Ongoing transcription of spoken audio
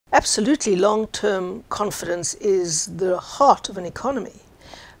Absolutely, long-term confidence is the heart of an economy.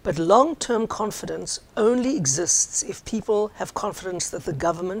 But long-term confidence only exists if people have confidence that the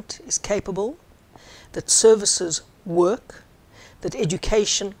government is capable, that services work, that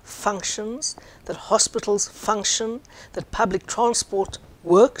education functions, that hospitals function, that public transport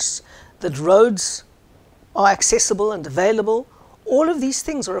works, that roads are accessible and available. All of these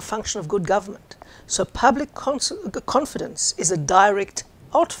things are a function of good government. So public confidence is a direct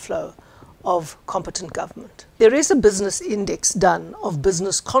outflow of competent government. There is a business index done of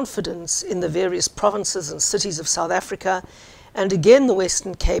business confidence in the various provinces and cities of South Africa, and again the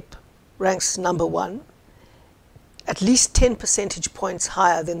Western Cape ranks number one, at least 10 percentage points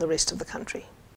higher than the rest of the country.